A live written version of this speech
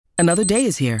Another day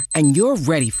is here, and you're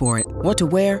ready for it. What to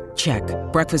wear? Check.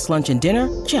 Breakfast, lunch, and dinner?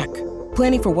 Check.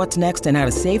 Planning for what's next and how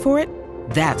to save for it?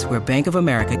 That's where Bank of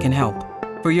America can help.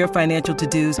 For your financial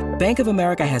to-dos, Bank of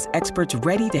America has experts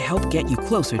ready to help get you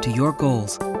closer to your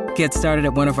goals. Get started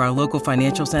at one of our local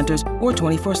financial centers or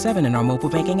 24/7 in our mobile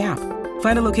banking app.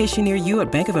 Find a location near you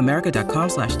at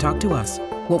bankofamerica.com/talktous.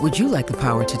 What would you like the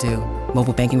power to do?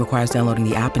 Mobile banking requires downloading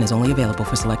the app and is only available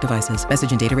for select devices.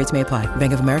 Message and data rates may apply.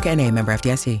 Bank of America N.A., member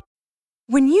FDIC.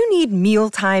 When you need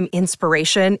mealtime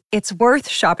inspiration, it's worth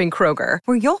shopping Kroger,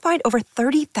 where you'll find over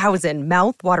 30,000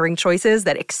 mouth-watering choices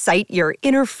that excite your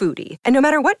inner foodie. And no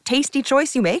matter what tasty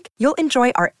choice you make, you'll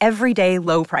enjoy our everyday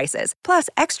low prices, plus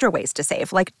extra ways to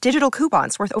save, like digital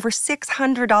coupons worth over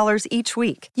 $600 each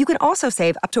week. You can also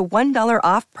save up to $1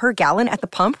 off per gallon at the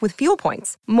pump with fuel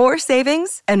points. More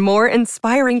savings and more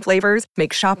inspiring flavors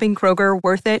make shopping Kroger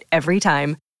worth it every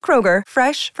time. Kroger,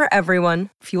 fresh for everyone.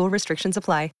 Fuel restrictions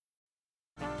apply.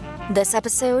 This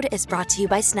episode is brought to you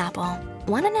by Snapple.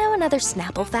 Want to know another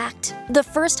Snapple fact? The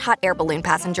first hot air balloon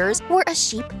passengers were a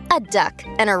sheep, a duck,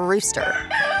 and a rooster.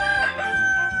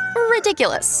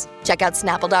 Ridiculous. Check out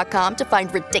Snapple.com to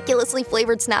find ridiculously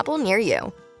flavored Snapple near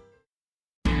you.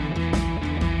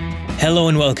 Hello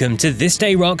and welcome to This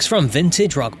Day Rocks from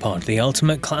Vintage Rock Pod, the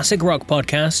ultimate classic rock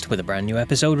podcast with a brand new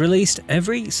episode released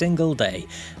every single day.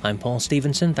 I'm Paul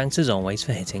Stevenson, thanks as always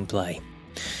for hitting play.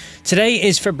 Today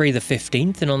is February the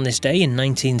 15th, and on this day in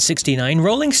 1969,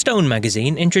 Rolling Stone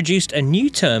magazine introduced a new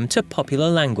term to popular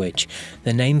language,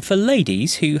 the name for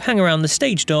ladies who hang around the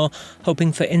stage door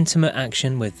hoping for intimate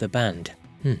action with the band.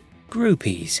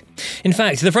 Groupies. In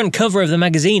fact, the front cover of the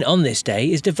magazine on this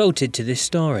day is devoted to this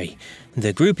story,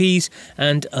 the groupies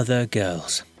and other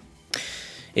girls.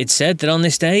 It's said that on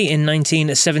this day in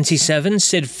 1977,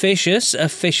 Sid Vicious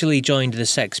officially joined the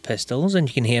Sex Pistols, and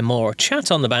you can hear more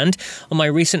chat on the band on my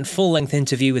recent full-length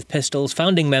interview with Pistols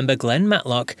founding member Glenn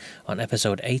Matlock on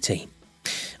episode 80.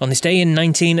 On this day in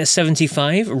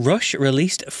 1975, Rush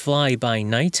released Fly By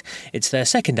Night. It's their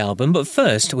second album, but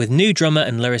first with new drummer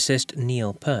and lyricist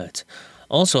Neil Peart.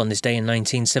 Also on this day in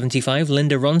 1975,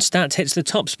 Linda Ronstadt hits the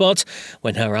top spot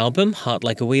when her album, Heart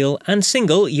Like a Wheel, and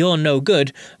single, You're No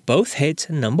Good, both hit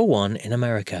number one in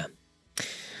America.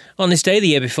 On this day the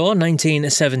year before,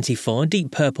 1974, Deep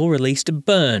Purple released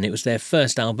Burn. It was their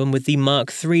first album with the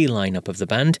Mark III lineup of the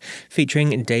band,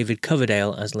 featuring David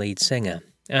Coverdale as lead singer.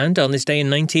 And on this day in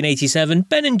 1987,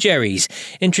 Ben & Jerry's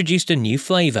introduced a new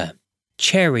flavour,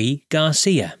 Cherry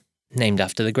Garcia, named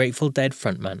after the Grateful Dead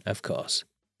frontman, of course.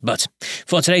 But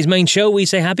for today's main show, we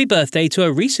say happy birthday to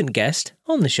a recent guest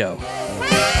on the show.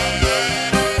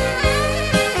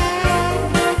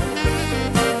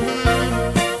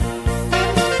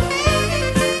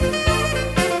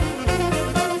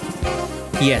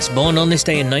 Yes, born on this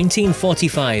day in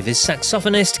 1945 is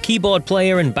saxophonist, keyboard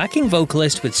player and backing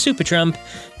vocalist with Supertramp,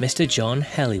 Mr. John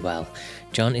Helliwell.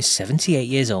 John is 78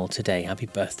 years old today. Happy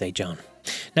birthday, John.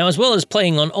 Now, as well as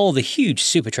playing on all the huge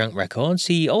Supertramp records,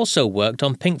 he also worked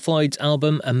on Pink Floyd's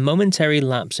album A Momentary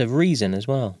Lapse of Reason as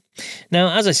well.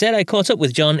 Now, as I said, I caught up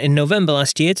with John in November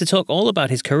last year to talk all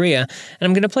about his career, and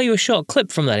I'm going to play you a short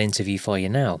clip from that interview for you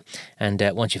now. And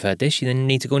once you've heard this, you then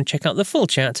need to go and check out the full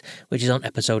chat, which is on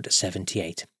episode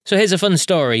 78. So here's a fun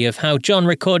story of how John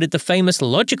recorded the famous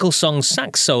Logical song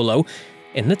sax solo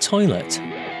in the toilet.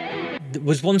 There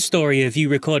was one story of you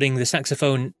recording the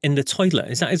saxophone in the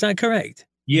toilet. Is that correct?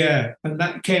 Yeah, and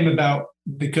that came about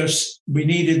because we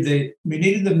needed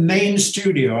the main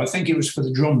studio. I think it was for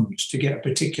the drums to get a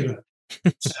particular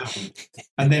sound.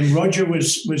 And then Roger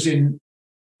was in.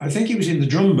 I think he was in the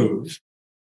drum booth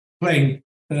playing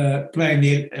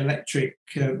the electric,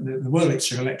 the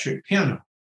Wurlitzer electric piano.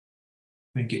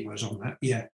 I think it was on that,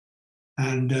 yeah,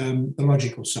 and the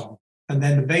Logical song. And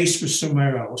then the bass was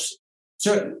somewhere else.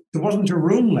 So there wasn't a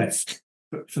room left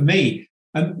for me.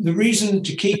 And the reason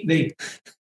to keep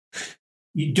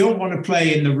you don't want to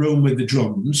play in the room with the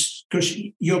drums because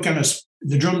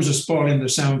the drums are spoiling the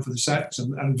sound for the sax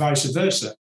and vice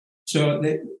versa. So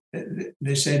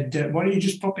they said, why don't you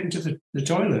just pop into the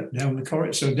toilet down the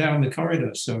corridor? So down the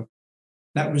corridor. So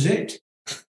that was it.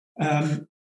 And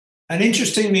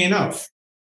interestingly enough,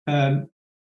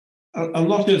 a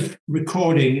lot of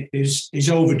recording is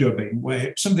overdubbing,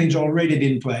 where something's already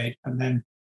been played and then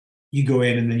you go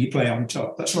in and then you play on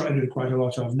top. That's what I do quite a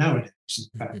lot of nowadays.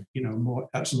 In fact,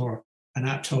 that's more an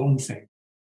at-home thing.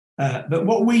 But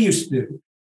what we used to do,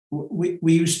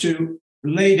 we used to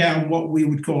lay down what we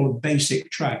would call a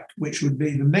basic track, which would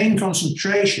be the main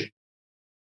concentration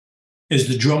is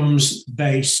the drums,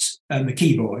 bass, and the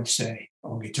keyboard, say,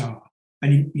 or guitar.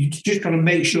 And you just got to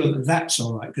make sure that that's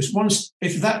all right. Because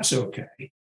if that's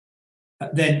okay,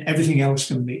 then everything else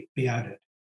can be added.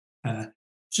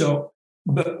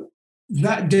 But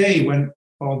that day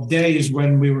days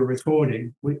when we were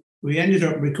recording, we ended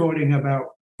up recording about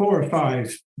 4 or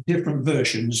 5 different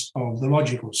versions of the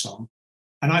Logical song.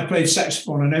 And I played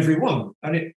saxophone on every one.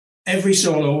 And every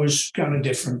solo was kind of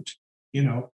different,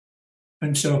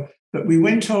 And so, but we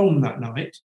went home that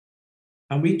night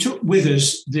and we took with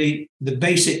us the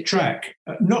basic track,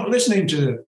 not listening to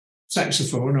the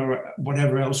saxophone or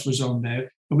whatever else was on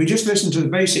there. And we just listened to the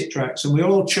basic tracks and we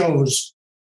all chose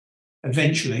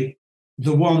eventually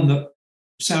the one that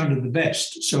sounded the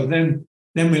best. So then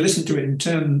we listened to it and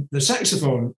turned the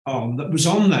saxophone on that was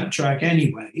on that track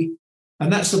anyway.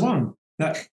 And that's the one.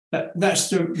 That's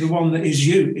the one that is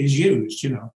used,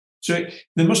 So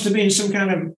there must have been some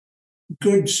kind of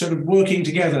good sort of working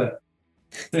together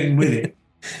thing with it.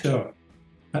 So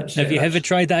have you ever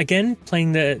tried that again,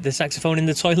 playing the saxophone in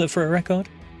the toilet for a record?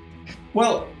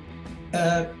 Well,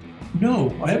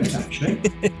 no, I haven't actually.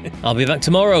 I'll be back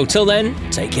tomorrow. Till then,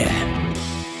 take care.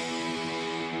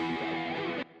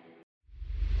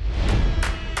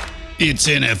 It's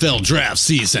NFL draft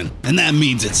season, and that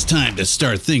means it's time to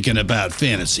start thinking about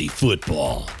fantasy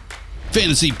football.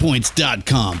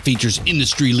 FantasyPoints.com features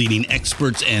industry-leading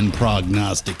experts and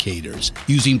prognosticators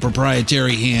using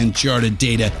proprietary hand-charted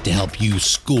data to help you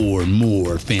score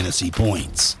more fantasy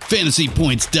points.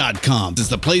 FantasyPoints.com is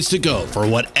the place to go for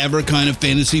whatever kind of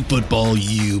fantasy football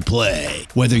you play.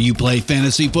 Whether you play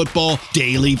fantasy football,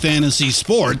 daily fantasy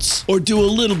sports, or do a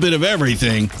little bit of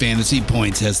everything, Fantasy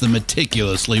Points has the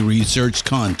meticulously researched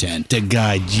content to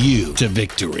guide you to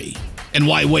victory. And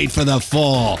why wait for the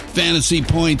fall? Fantasy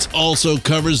Points also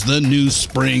covers the new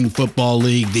spring football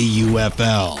league, the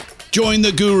UFL. Join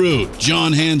the guru,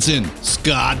 John Hansen,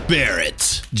 Scott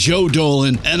Barrett, Joe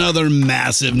Dolan, and other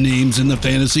massive names in the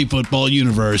fantasy football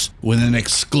universe with an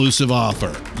exclusive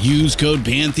offer. Use code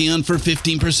Pantheon for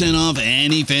 15% off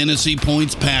any Fantasy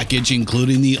Points package,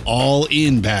 including the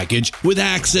all-in package, with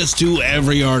access to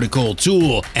every article,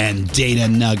 tool, and data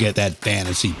nugget that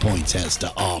Fantasy Points has to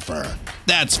offer.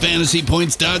 That's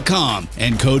FantasyPoints.com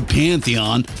and code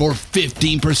Pantheon for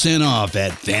 15% off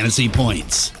at Fantasy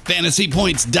Points.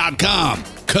 FantasyPoints.com,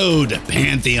 code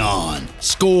Pantheon.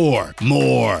 Score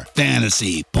more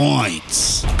fantasy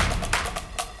points.